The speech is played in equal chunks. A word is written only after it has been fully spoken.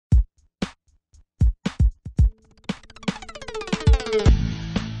Hello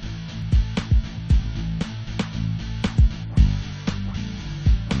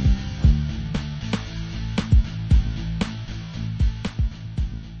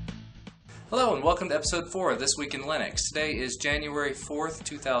and welcome to episode 4 of This Week in Linux. Today is January 4th,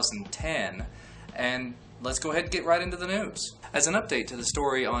 2010, and let's go ahead and get right into the news. As an update to the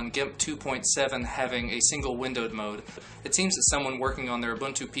story on GIMP 2.7 having a single windowed mode, it seems that someone working on their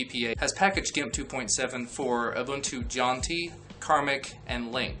Ubuntu PPA has packaged GIMP 2.7 for Ubuntu Jaunty, Karmic,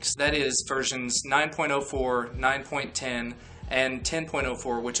 and Lynx. That is versions 9.04, 9.10, and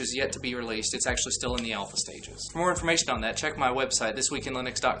 10.04, which is yet to be released. It's actually still in the alpha stages. For more information on that, check my website,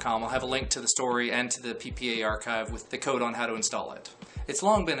 thisweekinlinux.com. I'll have a link to the story and to the PPA archive with the code on how to install it. It's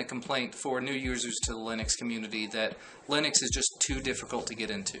long been a complaint for new users to the Linux community that Linux is just too difficult to get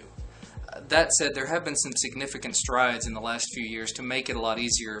into. That said, there have been some significant strides in the last few years to make it a lot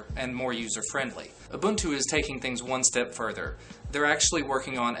easier and more user-friendly. Ubuntu is taking things one step further. They're actually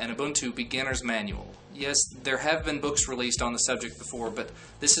working on an Ubuntu beginner's manual. Yes, there have been books released on the subject before, but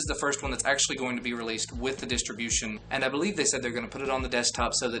this is the first one that's actually going to be released with the distribution, and I believe they said they're going to put it on the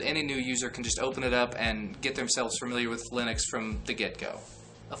desktop so that any new user can just open it up and get themselves familiar with Linux from the get-go.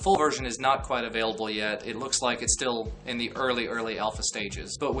 A full version is not quite available yet. It looks like it's still in the early alpha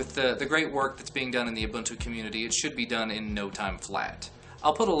stages, but with the great work that's being done in the Ubuntu community, it should be done in no time flat.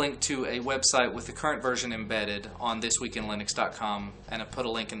 I'll put a link to a website with the current version embedded on thisweekinlinux.com, and I'll put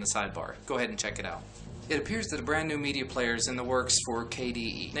a link in the sidebar. Go ahead and check it out. It appears that a brand new media player is in the works for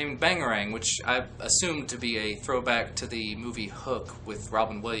KDE, named Bangarang, which I assumed to be a throwback to the movie Hook with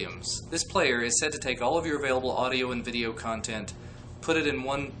Robin Williams. This player is said to take all of your available audio and video content, put it in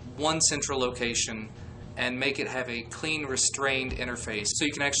one central location, and make it have a clean, restrained interface so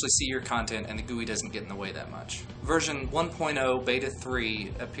you can actually see your content and the GUI doesn't get in the way that much. Version 1.0 Beta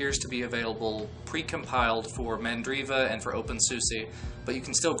 3 appears to be available pre-compiled for Mandriva and for OpenSUSE, but you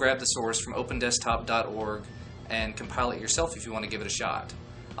can still grab the source from opendesktop.org and compile it yourself if you want to give it a shot.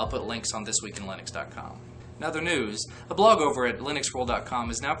 I'll put links on thisweekinlinux.com. In other news, a blog over at linuxworld.com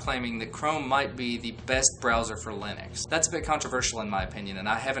is now claiming that Chrome might be the best browser for Linux. That's a bit controversial in my opinion, and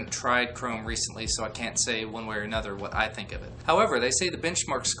I haven't tried Chrome recently, so I can't say one way or another what I think of it. However, they say the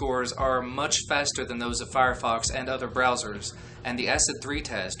benchmark scores are much faster than those of Firefox and other browsers, and the ACID 3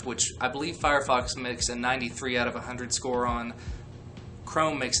 test, which I believe Firefox makes a 93 out of 100 score on,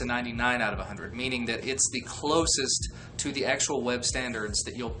 Chrome makes a 99 out of 100, meaning that it's the closest to the actual web standards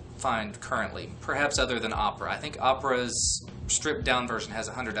that you'll find currently, perhaps other than Opera. I think Opera's stripped-down version has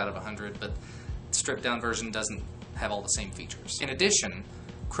 100 out of 100, but the stripped-down version doesn't have all the same features. In addition,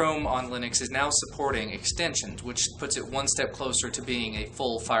 Chrome on Linux is now supporting extensions, which puts it one step closer to being a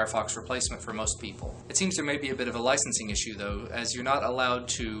full Firefox replacement for most people. It seems there may be a bit of a licensing issue, though, as you're not allowed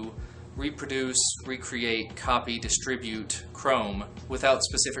to reproduce, recreate, copy, distribute Chrome without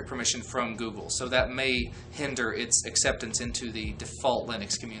specific permission from Google, so that may hinder its acceptance into the default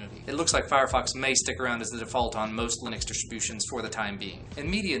Linux community. It looks like Firefox may stick around as the default on most Linux distributions for the time being. In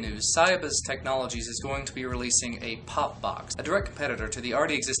media news, Saiba's Technologies is going to be releasing a PopBox, a direct competitor to the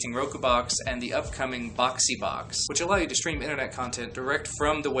already existing Roku Box and the upcoming Boxy Box, which allow you to stream internet content direct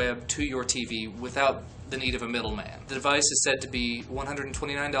from the web to your TV without the need of a middleman. The device is said to be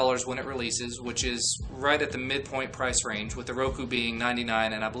 $129 when it releases, which is right at the midpoint price range, with the Roku being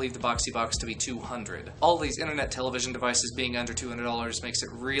 $99 and I believe the Boxy Box to be $200. All these internet television devices being under $200 makes it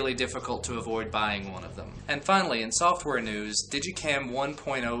really difficult to avoid buying one of them. And finally, in software news, digiKam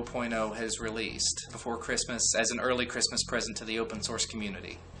 1.0.0 has released before Christmas as an early Christmas present to the open source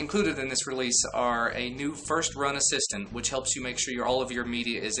community. Included in this release are a new first run assistant, which helps you make sure all of your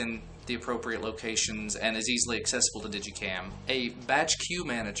media is in the appropriate locations and is easily accessible to digiKam. A batch queue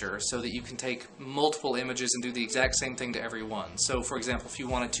manager so that you can take multiple images and do the exact same thing to every one. So for example, if you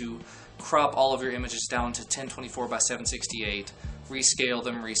wanted to crop all of your images down to 1024 by 768, rescale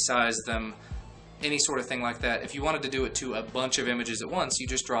them, resize them, any sort of thing like that, if you wanted to do it to a bunch of images at once, you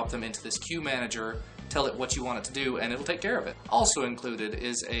just drop them into this queue manager, tell it what you want it to do, and it'll take care of it. Also included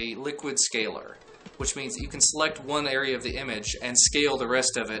is a liquid scaler, which means that you can select one area of the image and scale the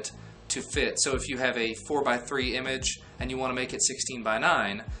rest of it to fit. So if you have a 4:3 image and you want to make it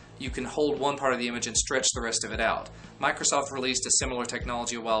 16:9, you can hold one part of the image and stretch the rest of it out. Microsoft released a similar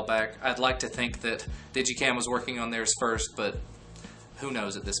technology a while back. I'd like to think that digiKam was working on theirs first, but who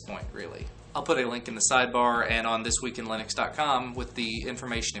knows at this point, really. I'll put a link in the sidebar and on thisweekinlinux.com with the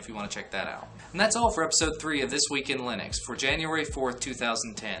information if you want to check that out. And that's all for episode 3 of This Week in Linux for January 4th,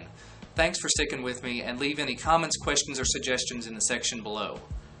 2010. Thanks for sticking with me, and leave any comments, questions, or suggestions in the section below.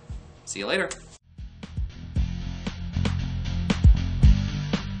 See you later.